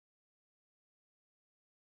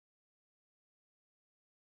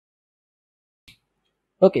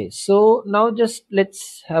Okay, so now just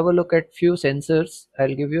let's have a look at few sensors.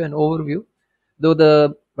 I'll give you an overview, though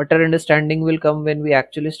the better understanding will come when we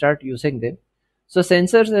actually start using them. So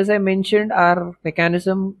sensors, as I mentioned, are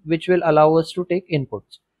mechanism which will allow us to take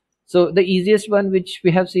inputs. So the easiest one which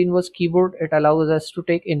we have seen was keyboard. It allows us to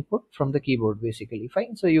take input from the keyboard basically.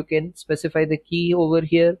 Fine. So you can specify the key over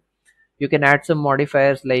here. You can add some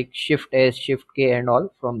modifiers like shift S, shift K and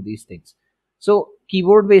all from these things. So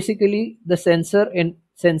keyboard basically the sensor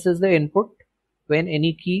senses the input when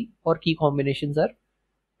any key or key combinations are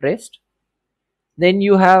pressed. Then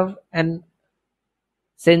you have an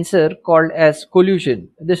sensor called as collision.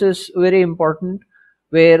 This is very important,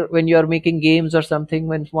 where when you are making games or something,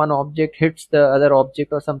 when one object hits the other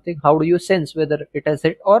object or something, how do you sense whether it has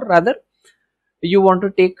hit, or rather you want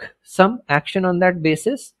to take some action on that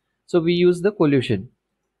basis? So we use the collision.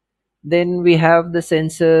 Then we have the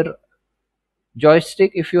sensor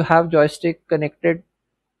joystick. If you have joystick connected,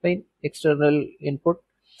 fine, external input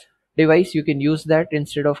device, you can use that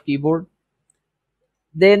instead of keyboard.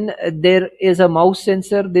 Then there is a mouse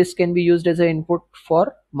sensor. This can be used as an input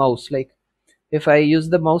for mouse. Like if I use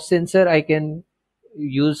the mouse sensor, I can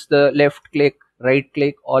use the left click, right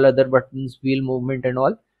click, all other buttons, wheel movement and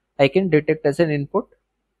all I can detect as an input.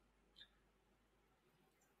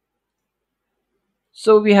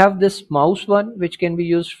 So we have this mouse one, which can be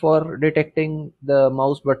used for detecting the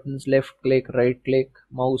mouse buttons, left click, right click,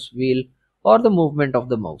 mouse wheel, or the movement of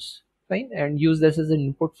the mouse. Fine, and use this as an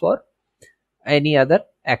input for any other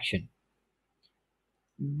action.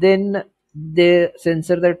 Then the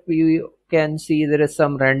sensor that we can see, there is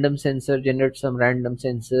some random sensor, generates some random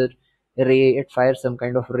sensor ray, it fires some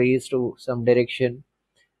kind of rays to some direction.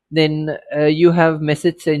 Then you have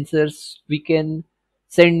message sensors. We can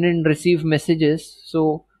send and receive messages.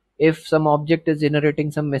 So if some object is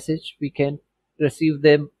generating some message, we can receive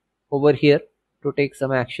them over here to take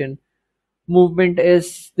some action. Movement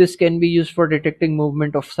is, this can be used for detecting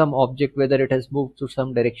movement of some object, whether it has moved to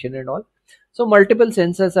some direction and all. So multiple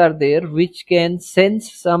sensors are there which can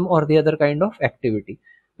sense some or the other kind of activity.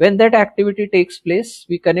 When that activity takes place,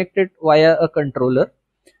 we connect it via a controller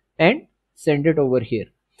and send it over here.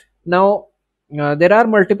 Now there are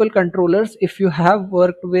multiple controllers. If you have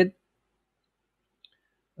worked with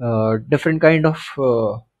different kind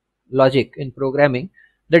of logic in programming,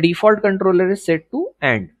 the default controller is set to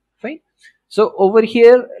AND. Fine. So over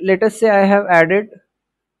here, let us say I have added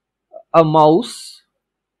a mouse,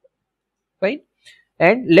 fine,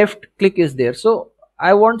 and left click is there. So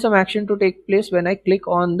I want some action to take place when I click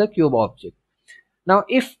on the cube object. Now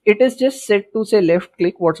if it is just set to say left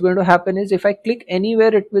click, what's going to happen is if I click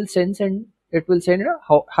anywhere, it will sense and it will send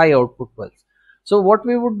a high output pulse. So what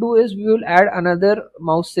we would do is we will add another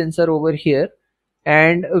mouse sensor over here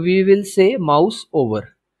and we will say mouse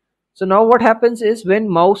over. So now what happens is when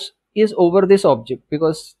mouse is over this object,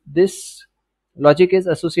 because this logic is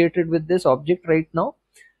associated with this object right now,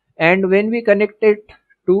 and when we connect it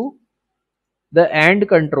to the AND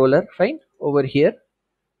controller, fine, over here,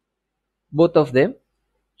 both of them.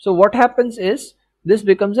 So what happens is this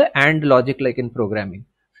becomes a AND logic like in programming.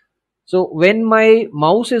 So when my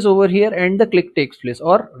mouse is over here and the click takes place,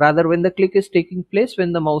 or rather when the click is taking place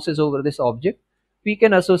when the mouse is over this object, we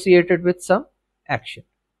can associate it with some action,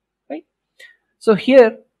 right? So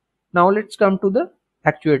here, now let's come to the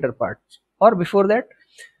actuator parts. Or before that,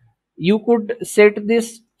 you could set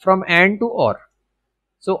this from AND to OR.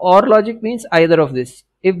 So OR logic means either of this.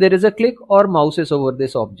 If there is a click or mouse is over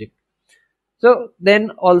this object, so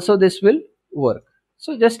then also this will work.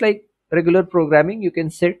 So just like regular programming, you can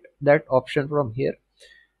set that option from here.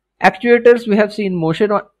 Actuators, we have seen motion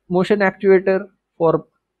actuator for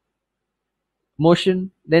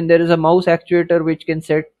motion. Then there is a mouse actuator which can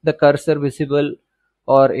set the cursor visible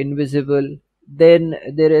or invisible. Then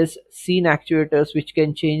there is scene actuators which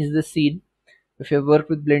can change the scene. If you have worked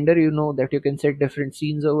with Blender, you know that you can set different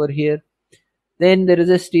scenes over here. Then there is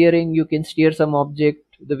a steering. You can steer some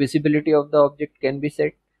object. The visibility of the object can be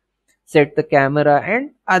set the camera,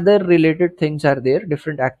 and other related things are there,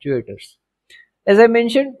 different actuators. As I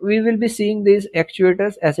mentioned, we will be seeing these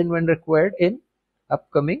actuators as and when required in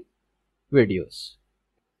upcoming videos.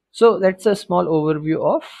 So that's a small overview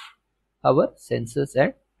of our sensors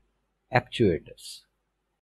and actuators.